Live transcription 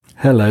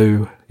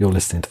Hello, you're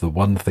listening to the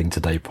One Thing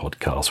Today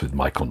podcast with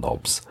Michael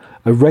Nobbs,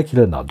 a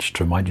regular nudge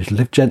to remind you to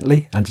live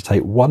gently and to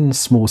take one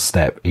small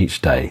step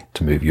each day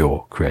to move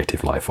your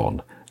creative life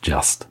on,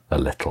 just a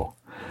little.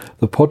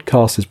 The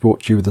podcast is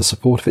brought to you with the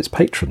support of its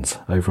patrons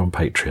over on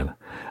Patreon,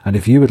 and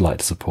if you would like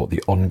to support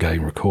the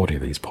ongoing recording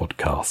of these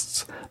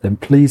podcasts, then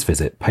please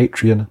visit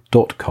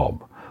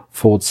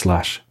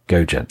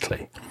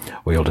patreon.com/GoGently,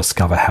 where you'll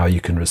discover how you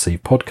can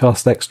receive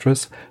podcast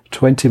extras,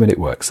 20-minute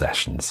work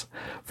sessions,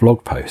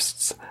 vlog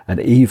posts, and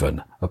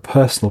even a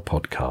personal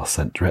podcast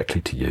sent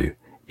directly to you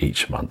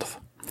each month.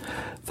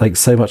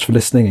 Thanks so much for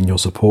listening, and your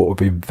support would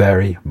be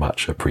very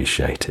much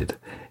appreciated.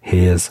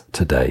 Here's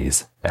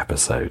today's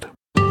episode.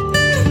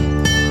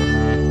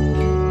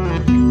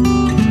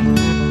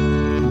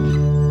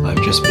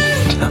 I've just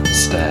been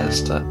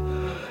downstairs to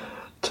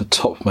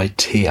top my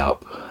tea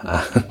up,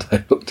 and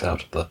I looked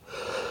out of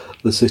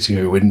the sitting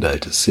room window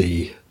to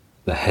see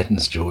the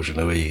hens, George and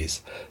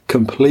Louise,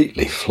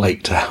 completely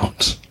flaked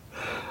out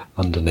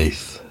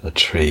underneath a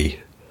tree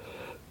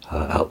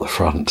out the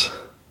front.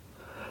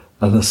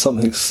 And there's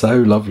something so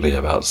lovely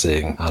about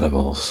seeing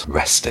animals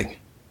resting,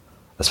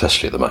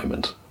 especially at the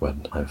moment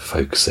when I'm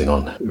focusing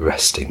on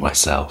resting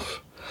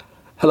myself.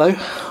 Hello,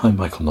 I'm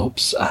Michael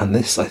Nobbs, and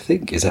this, I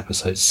think, is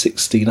episode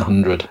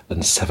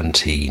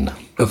 1617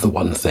 of the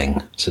One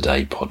Thing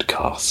Today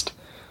podcast.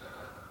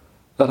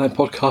 And I'm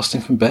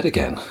podcasting from bed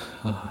again.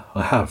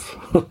 I have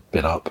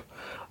been up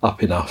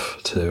enough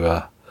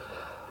to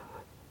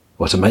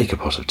make a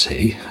pot of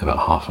tea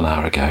about half an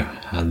hour ago,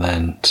 and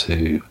then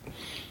to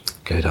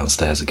go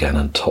downstairs again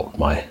and top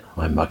my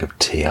mug of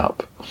tea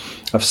up.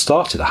 I've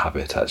started a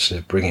habit, actually,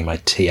 of bringing my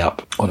tea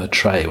up on a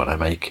tray when I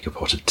make a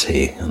pot of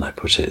tea, and I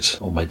put it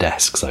on my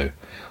desk so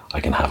I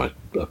can have a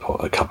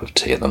cup of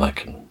tea, and then I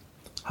can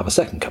have a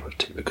second cup of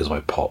tea, because my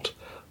pot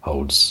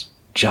holds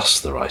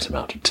just the right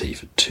amount of tea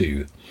for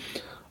two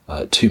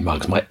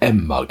mugs. My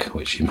M mug,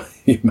 which you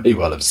may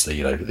well have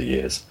seen over the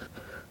years,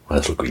 my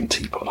little green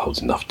teapot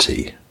holds enough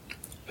tea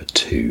for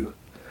 2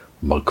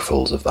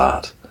 mugfuls of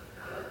that.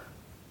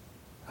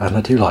 And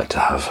I do like to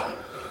have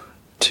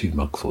 2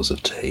 mugfuls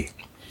of tea.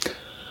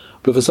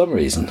 But for some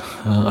reason,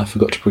 I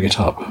forgot to bring it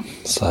up.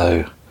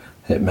 So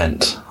it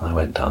meant I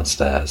went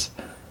downstairs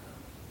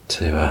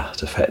to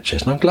fetch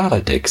it. And I'm glad I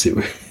did, because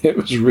it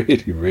was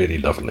really, really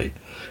lovely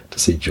to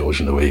see George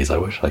and Louise. I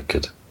wish I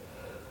could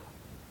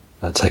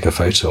take a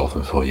photo of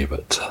them for you,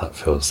 but that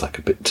feels like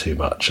a bit too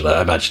much. And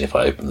I imagine if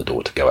I opened the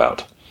door to go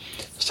out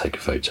to take a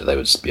photo, they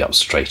would just be up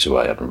straight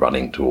away and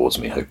running towards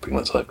me, hoping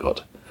that I've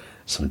got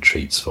some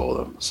treats for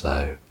them.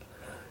 So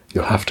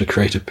you'll have to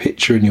create a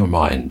picture in your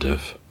mind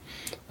of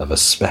a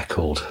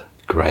speckled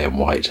grey and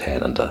white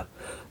hen and a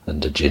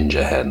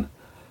ginger hen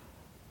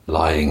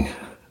lying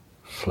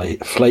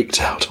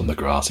flaked out on the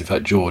grass. In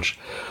fact, George,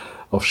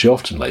 she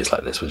often lays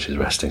like this when she's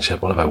resting. She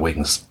had one of her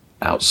wings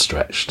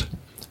outstretched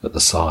at the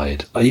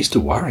side. I used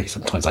to worry.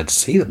 Sometimes I'd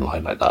see them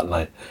lying like that, and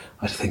I'd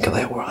think, are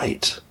they all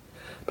right?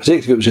 Particularly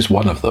if it was just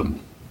one of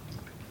them,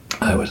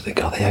 I would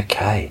think, are they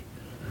okay?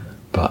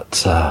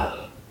 But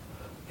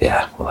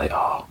yeah, well, they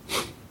are.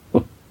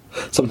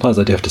 Sometimes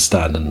I do have to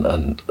stand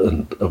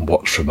and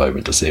watch for a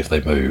moment to see if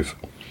they move.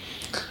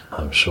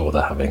 I'm sure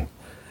they're having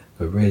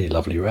a really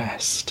lovely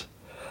rest.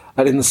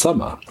 And in the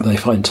summer, they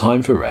find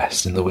time for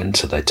rest. In the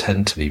winter, they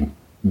tend to be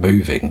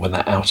moving when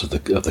they're out of the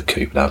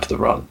coop and out of the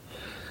run.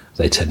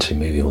 They tend to be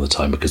moving all the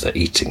time because they're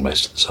eating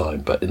most of the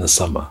time. But in the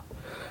summer,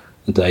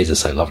 the days are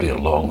so lovely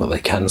and long that they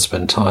can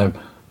spend time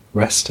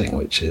resting,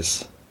 which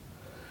is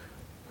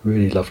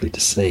really lovely to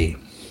see.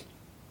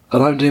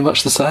 And I'm doing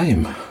much the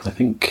same. I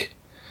think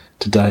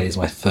today is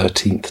my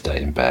 13th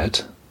day in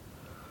bed.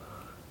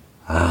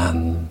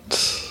 And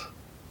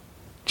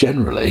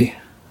generally,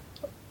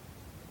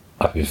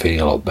 I've been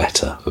feeling a lot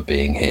better for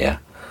being here.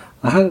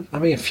 I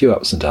mean, a few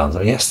ups and downs. I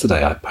mean,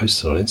 yesterday I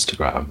posted on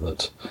Instagram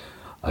that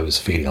I was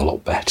feeling a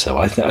lot better.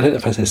 I don't know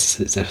if I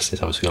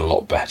said I was feeling a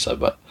lot better,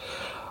 but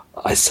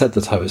I said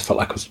that felt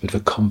like I was in a bit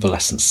of a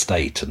convalescent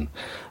state, and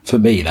for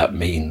me that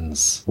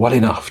means well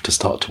enough to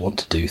start to want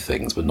to do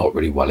things, but not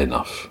really well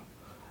enough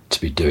to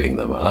be doing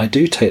them. And I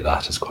do take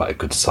that as quite a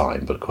good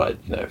sign, but quite,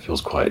 it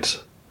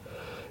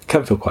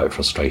can feel quite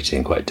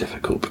frustrating, quite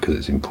difficult, because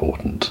it's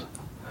important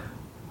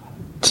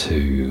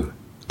to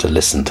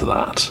listen to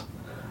that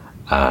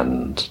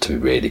and to be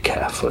really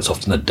careful. It's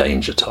often a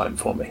danger time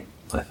for me,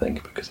 I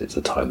think, because it's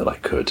a time that I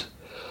could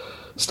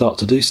start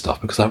to do stuff,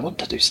 because I want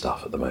to do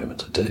stuff at the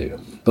moment. I do.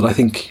 But I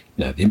think,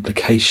 the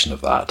implication of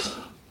that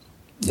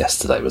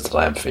yesterday was that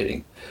I am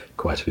feeling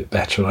quite a bit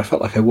better, and I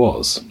felt like I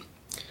was.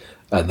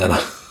 And then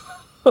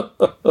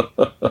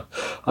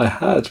I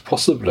had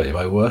possibly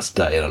my worst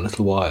day in a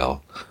little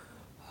while.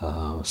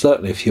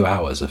 Certainly a few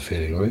hours of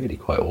feeling really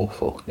quite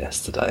awful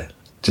yesterday.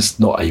 Just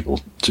not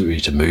able to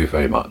really move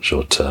very much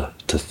or to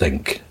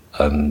think,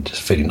 and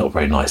just feeling not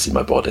very nice in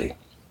my body.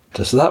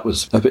 So that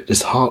was a bit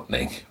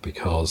disheartening,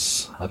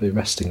 because I've been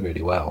resting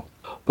really well.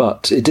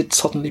 But it did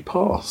suddenly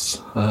pass,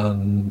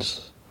 and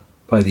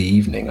by the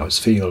evening I was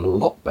feeling a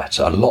lot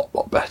better, a lot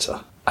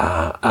better.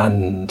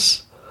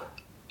 And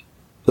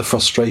the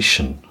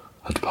frustration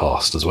had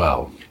passed as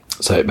well.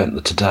 So it meant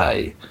that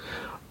today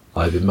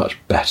I've been much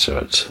better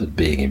at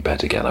being in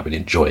bed again. I've been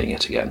enjoying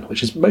it again,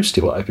 which is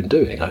mostly what I've been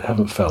doing. I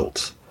haven't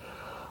felt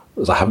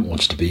as I haven't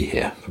wanted to be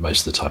here for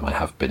most of the time I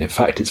have been. In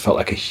fact, it's felt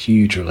like a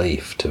huge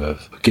relief to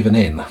have given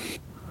in.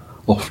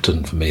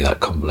 Often for me, that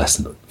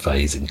convalescent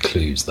phase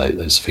includes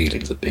those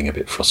feelings of being a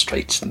bit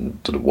frustrated and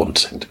sort of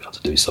wanting to be able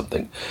to do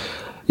something.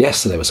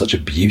 Yesterday was such a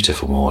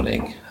beautiful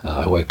morning.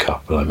 I woke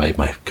up and I made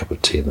my cup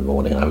of tea in the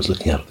morning. I was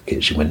looking out of the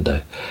kitchen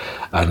window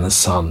and the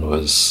sun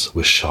was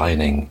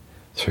shining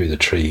through the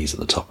trees at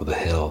the top of the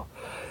hill.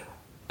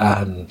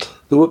 And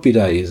there would be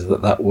days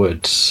that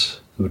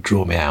would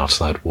draw me out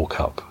and I'd walk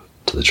up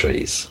to the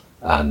trees.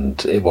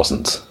 And it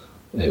wasn't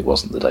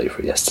the day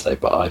for yesterday,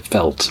 but I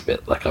felt a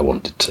bit like I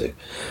wanted to.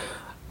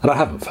 And I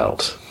haven't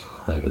felt,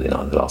 over the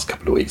last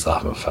couple of weeks, I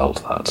haven't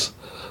felt that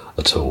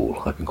at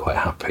all. I've been quite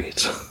happy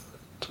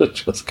to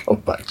just come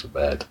back to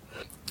bed.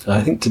 And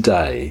I think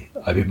today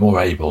I've been more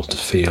able to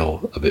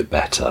feel a bit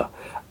better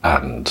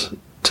and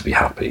to be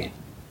happy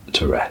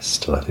to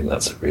rest. And I think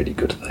that's a really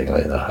good thing.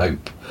 I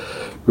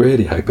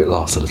really hope it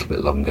lasts a little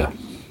bit longer.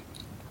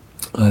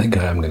 I think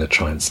I am going to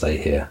try and stay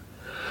here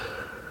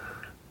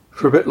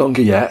for a bit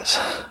longer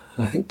yet.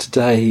 I think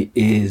today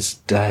is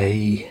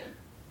day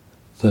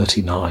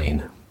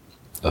 39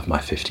 of my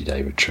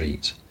 50-day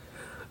retreat.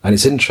 And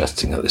it's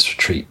interesting that this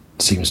retreat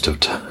seems to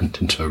have turned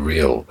into a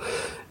real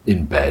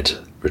in-bed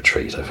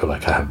retreat. I feel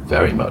like I have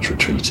very much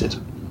retreated,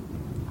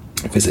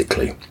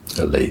 physically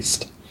at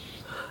least.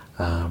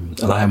 And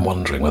I am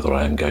wondering whether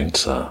I am going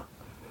to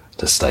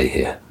stay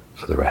here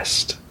for the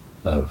rest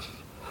of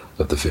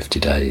the 50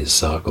 days.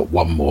 So I've got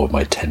one more of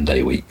my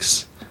 10-day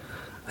weeks.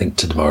 I think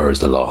tomorrow is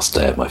the last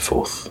day of my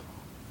fourth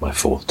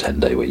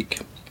 10-day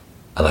week.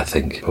 And I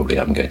think probably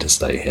I'm going to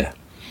stay here.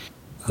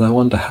 And I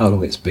wonder how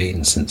long it's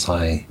been since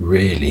I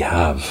really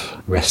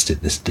have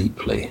rested this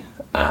deeply,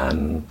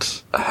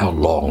 and how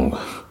long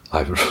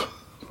I've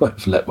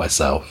let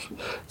myself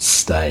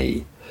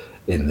stay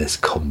in this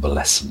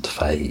convalescent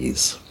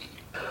phase.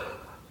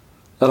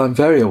 And I'm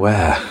very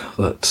aware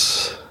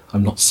that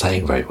I'm not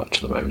saying very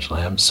much at the moment, and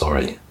I am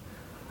sorry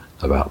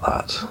about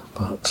that,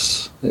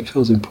 but it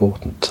feels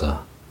important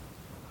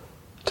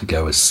to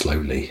go as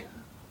slowly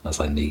as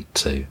I need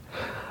to.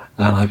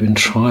 And I've been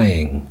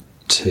trying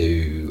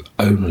to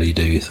only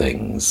do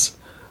things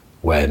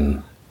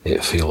when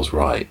it feels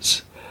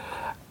right.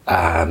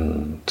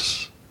 And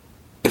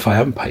if I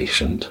am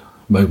patient,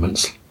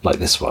 moments like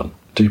this one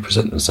do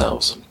present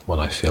themselves when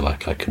I feel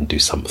like I can do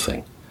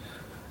something.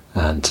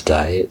 And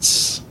today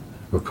it's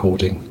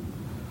recording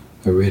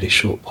a really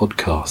short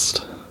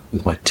podcast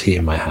with my tea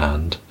in my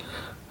hand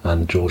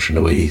and George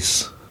and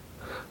Louise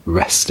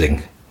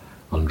resting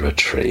under a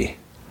tree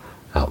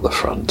out the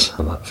front,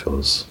 and that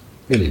feels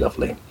really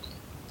lovely.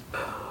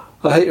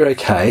 I hope you're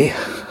okay.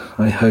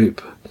 I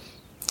hope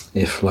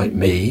if, like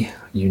me,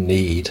 you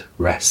need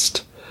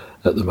rest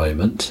at the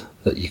moment,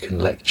 that you can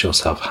let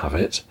yourself have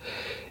it,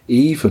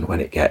 even when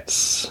it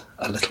gets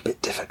a little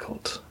bit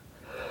difficult.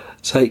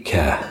 Take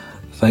care.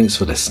 Thanks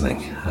for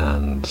listening,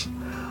 and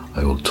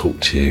I will talk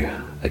to you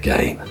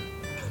again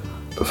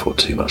before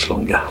too much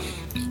longer.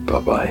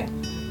 Bye-bye.